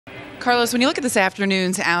Carlos, when you look at this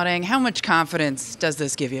afternoon's outing, how much confidence does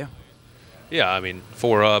this give you? Yeah, I mean,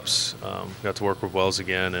 4 ups, got to work with Wells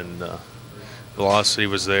again, and velocity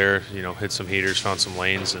was there, hit some heaters, found some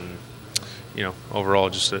lanes, and, overall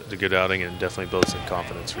just a good outing and definitely builds in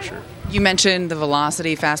confidence for sure. You mentioned the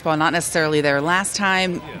velocity fastball, not necessarily there last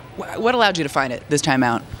time. What allowed you to find it this time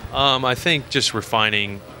out? I think just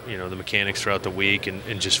refining, the mechanics throughout the week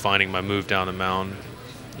and just finding my move down the mound,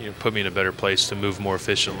 put me in a better place to move more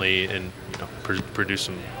efficiently and, produce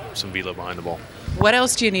some velo behind the ball. What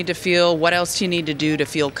else do you need to feel? What else do you need to do to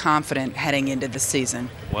feel confident heading into the season?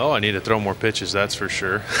 Well, I need to throw more pitches, that's for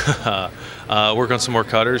sure. Work on some more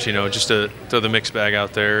cutters, just to throw the mixed bag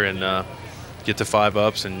out there and get to 5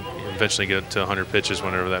 ups and eventually get to 100 pitches,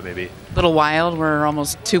 whenever that may be. A little wild. We're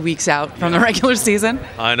almost 2 weeks out from the regular season.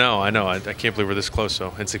 I know. I can't believe we're this close,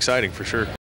 so it's exciting for sure.